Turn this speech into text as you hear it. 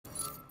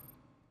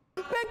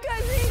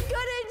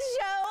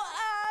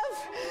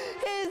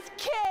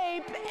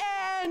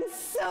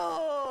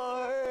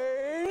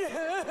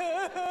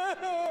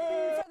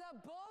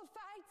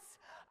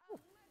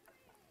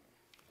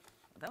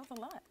a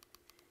lot.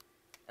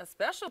 A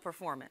special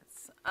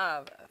performance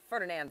of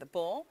Ferdinand the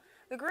Bull.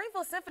 The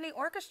Greenville Symphony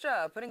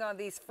Orchestra putting on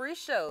these free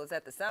shows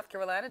at the South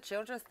Carolina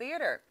Children's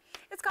Theater.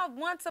 It's called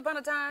Once Upon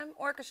a Time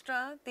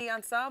Orchestra. The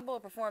ensemble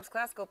performs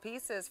classical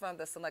pieces from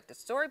the selected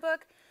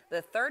storybook.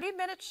 The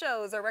 30-minute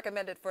shows are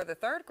recommended for the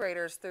third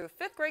graders through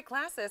fifth grade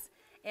classes,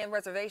 and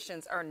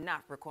reservations are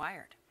not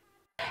required.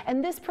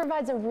 And this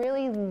provides a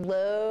really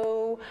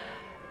low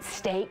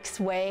stakes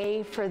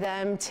way for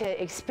them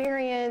to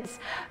experience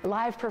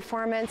live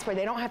performance where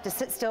they don't have to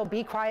sit still,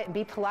 be quiet, and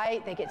be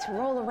polite. They get to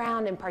roll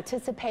around and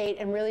participate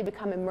and really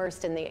become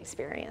immersed in the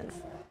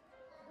experience.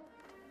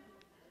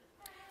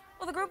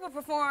 Well, the group will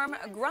perform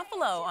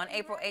Gruffalo on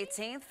April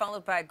 18th,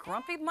 followed by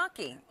Grumpy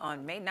Monkey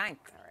on May 9th.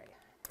 All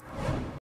right.